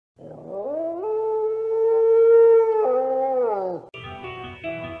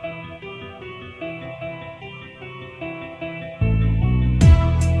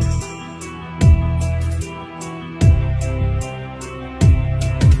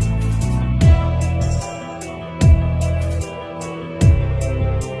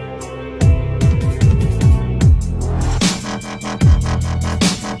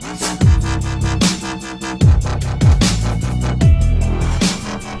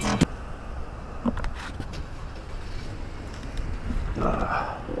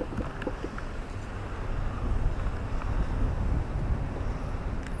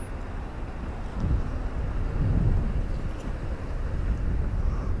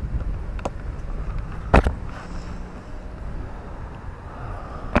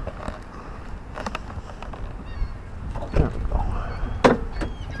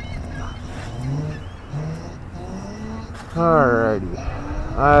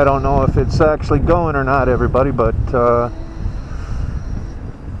I don't know if it's actually going or not, everybody, but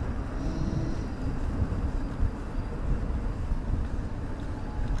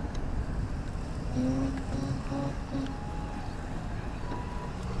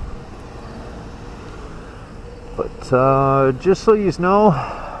just so you know,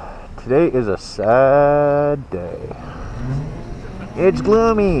 today is a sad day. It's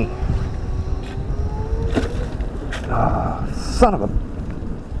gloomy. Oh, son of a...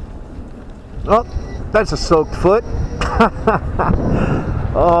 Oh, that's a soaked foot.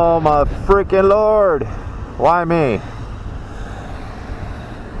 Oh my freaking lord. Why me?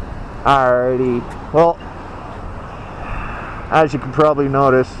 Alrighty. Well, as you can probably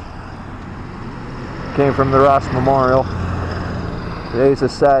notice, came from the Ross Memorial. Today's a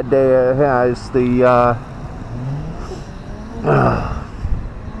sad day, as the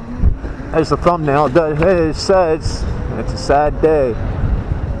thumbnail does, it says it's a sad day.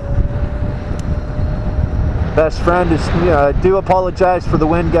 Best friend is, I do apologize for the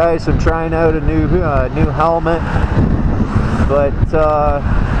wind, guys. I'm trying out a new helmet, but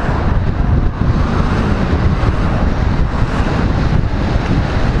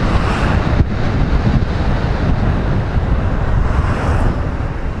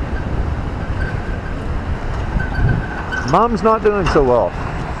Mom's not doing so well.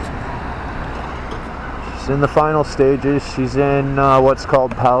 She's in the final stages. She's in what's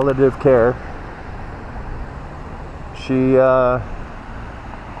called palliative care. She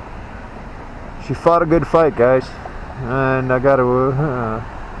fought a good fight, guys, and I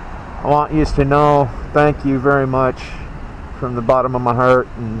want you to know, thank you very much from the bottom of my heart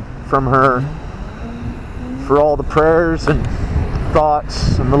and from her for all the prayers and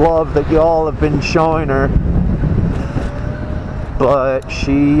thoughts and the love that you all have been showing her. But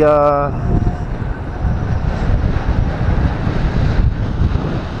she's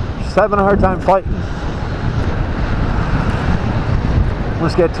having a hard time fighting.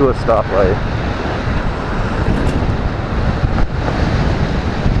 Let's get to a stoplight.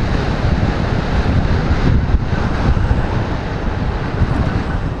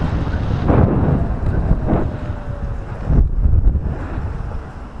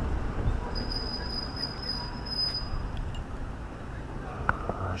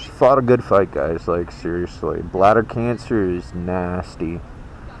 She fought a good fight, guys. Like, seriously, bladder cancer is nasty.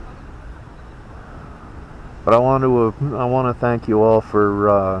 But I want to thank you all for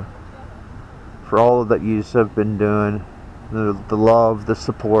all that you have been doing, the love, the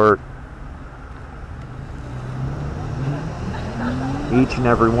support. Each and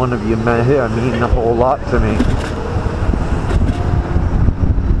every one of you mean a whole lot to me.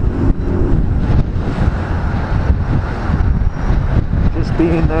 Just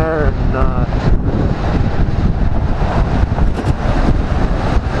being there and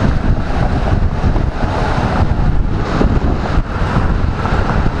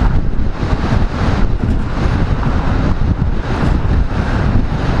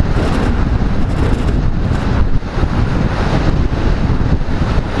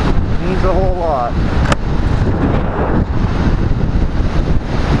means a whole lot.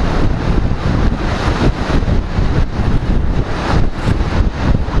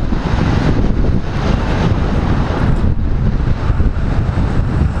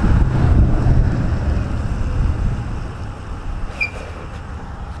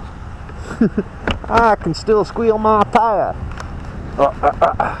 I can still squeal my tire. God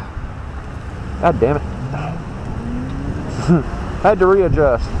damn it. Had to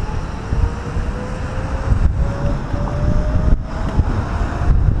readjust.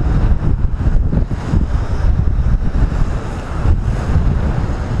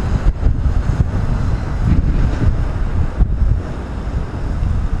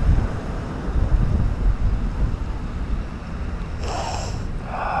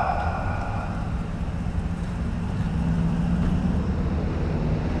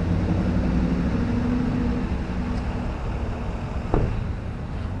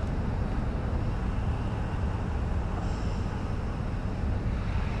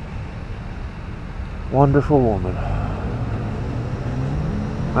 Wonderful woman.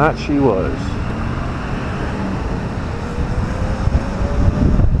 That she was.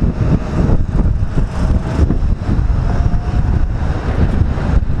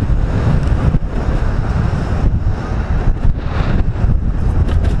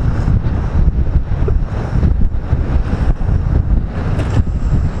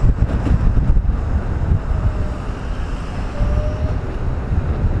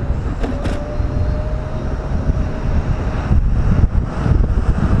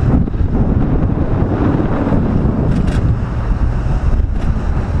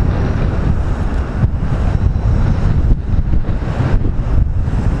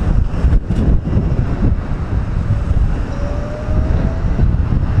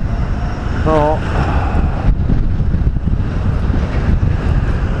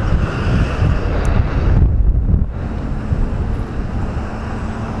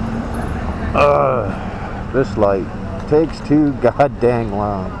 this light. It takes too god dang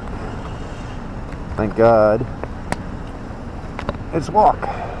long. Thank God. It's walk.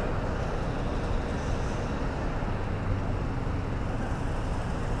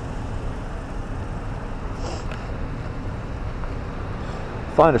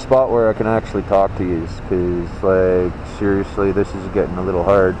 Find a spot where I can actually talk to you, because, like, seriously, this is getting a little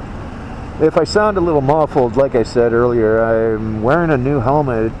hard. If I sound a little muffled, like I said earlier, I'm wearing a new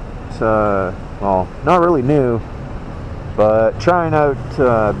helmet. Well, not really new, but trying out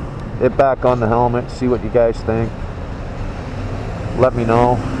it back on the helmet, see what you guys think. Let me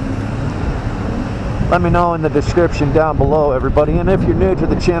know. Let me know in the description down below, everybody. And if you're new to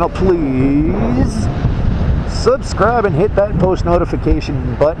the channel, please subscribe and hit that post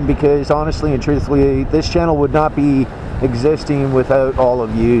notification button, because honestly and truthfully, this channel would not be existing without all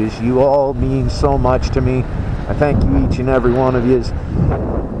of yous. You all mean so much to me. I thank you, each and every one of yous.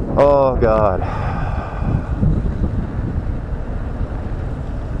 Oh God.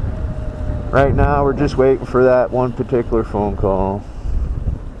 Right now we're just waiting for that one particular phone call.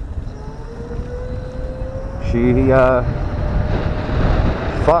 She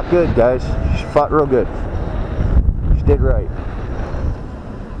fought good, guys. She fought real good. She did right.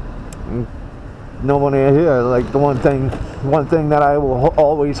 No one here, like, the one thing that I will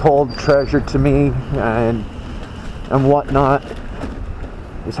always hold treasured to me and whatnot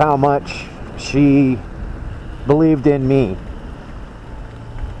is how much she believed in me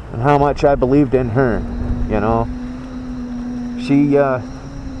and how much I believed in her. You know, she's a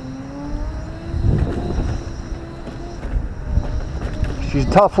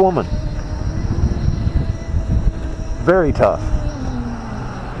tough woman, very tough.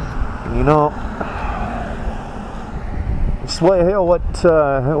 You know, it's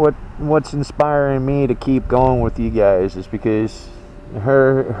what's inspiring me to keep going with you guys is because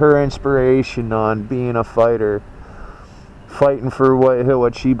her inspiration on being a fighter, fighting for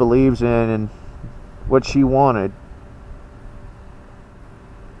what she believes in and what she wanted.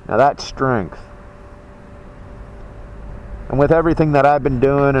 Now that's strength. And with everything that I've been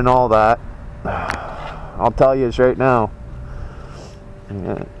doing and all that, I'll tell you this right now.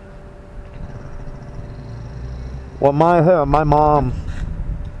 Yeah. Well, my mom,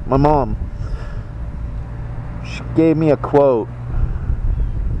 she gave me a quote,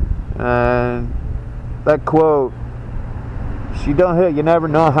 and that quote, you never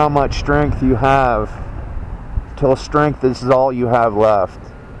know how much strength you have till strength is all you have left.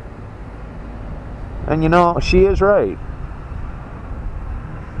 And you know, she is right.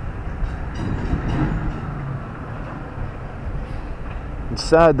 It's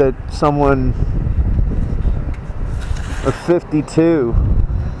sad that someone of 52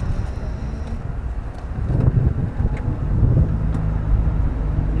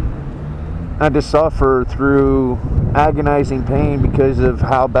 had to suffer through agonizing pain because of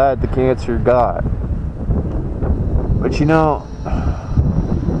how bad the cancer got. But you know,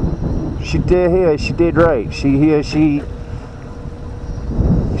 she did right. She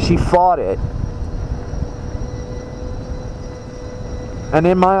fought it, and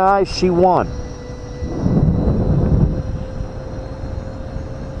in my eyes, she won.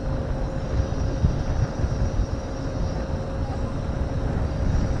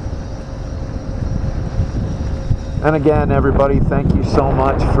 And again, everybody, thank you so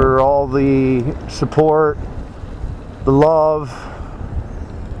much for all the support, the love.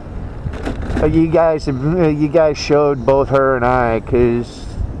 You guys showed both her and I, because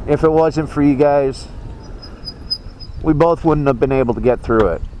if it wasn't for you guys, we both wouldn't have been able to get through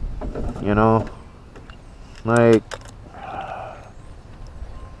it. You know, like,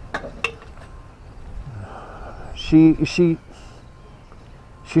 she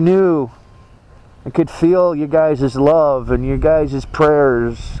knew. I could feel you guys' love and your guys'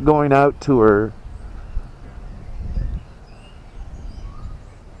 prayers going out to her.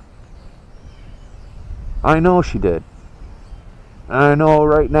 I know she did. I know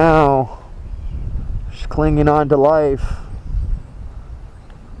right now she's clinging on to life.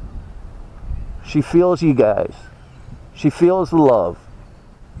 She feels you guys. She feels the love.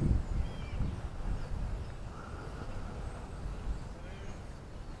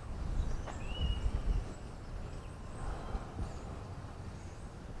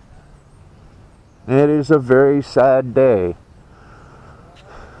 It is a very sad day.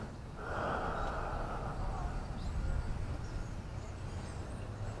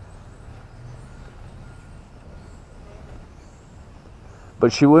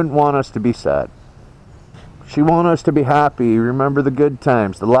 But she wouldn't want us to be sad. She wanted us to be happy, remember the good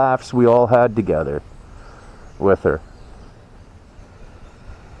times, the laughs we all had together with her.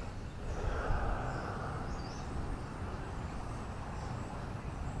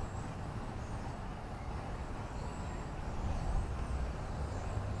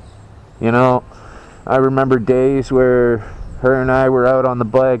 You know, I remember days where her and I were out on the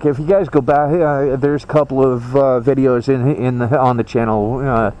bike. If you guys go back, there's a couple of videos on the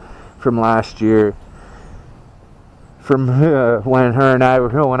channel from last year, from when her and I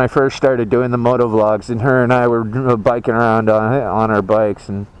were, when I first started doing the moto vlogs, and her and I were biking around on our bikes.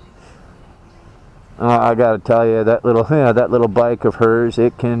 And I gotta tell you, that little bike of hers,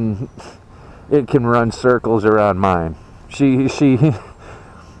 it can run circles around mine.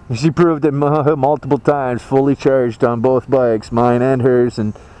 She proved it multiple times, fully charged on both bikes, mine and hers.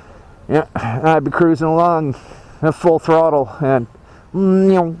 And yeah, I'd be cruising along at full throttle, and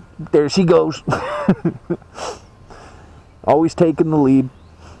there she goes. Always taking the lead.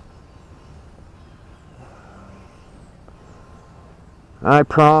 I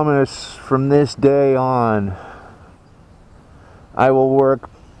promise from this day on, I will work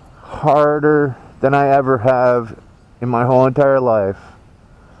harder than I ever have in my whole entire life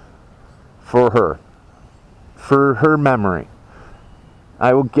for her memory.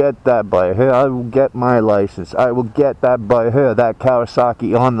 I will get that bike. I will get my license. I will get that bike, that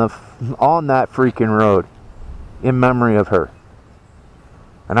Kawasaki on that freaking road in memory of her.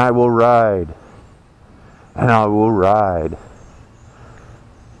 And I will ride. And I will ride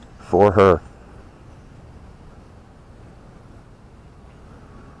for her.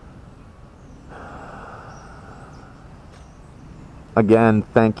 Again,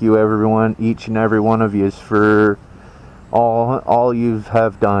 thank you everyone, each and every one of you, for all you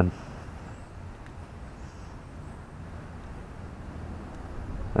have done.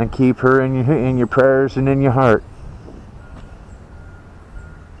 And keep her in your prayers and in your heart.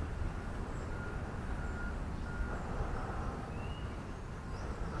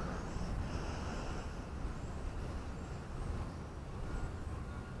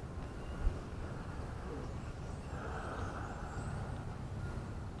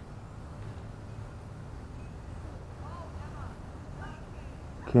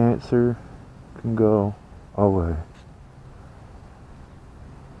 Cancer can go away.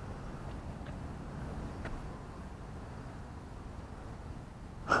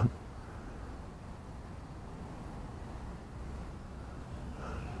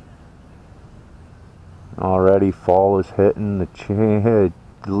 Already fall is hitting, the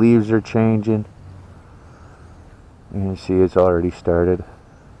leaves are changing. You can see it's already started.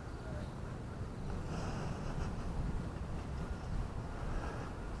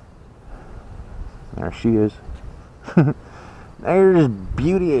 There she is. There's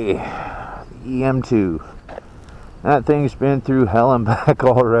Beauty, the EM2. That thing's been through hell and back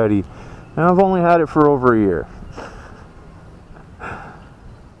already. And I've only had it for over a year.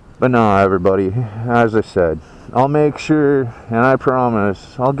 But no, everybody, as I said, I'll make sure, and I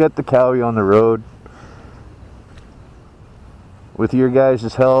promise, I'll get the Cowie on the road. With your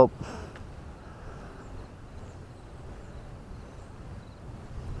guys' help.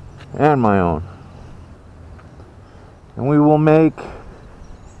 And my own. And we will make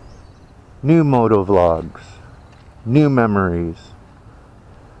new moto vlogs, new memories,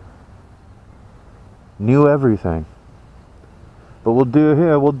 new everything. But we'll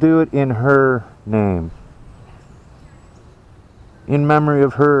do it in her name, in memory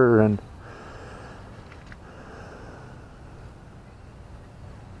of her, and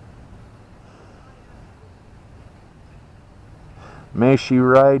may she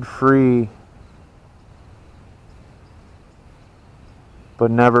ride free,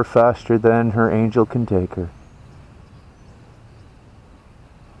 but never faster than her angel can take her.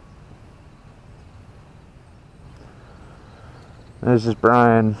 This is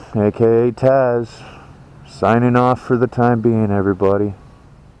Brian, aka Taz, signing off for the time being, everybody.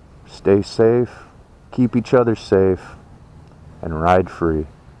 Stay safe, keep each other safe, and ride free.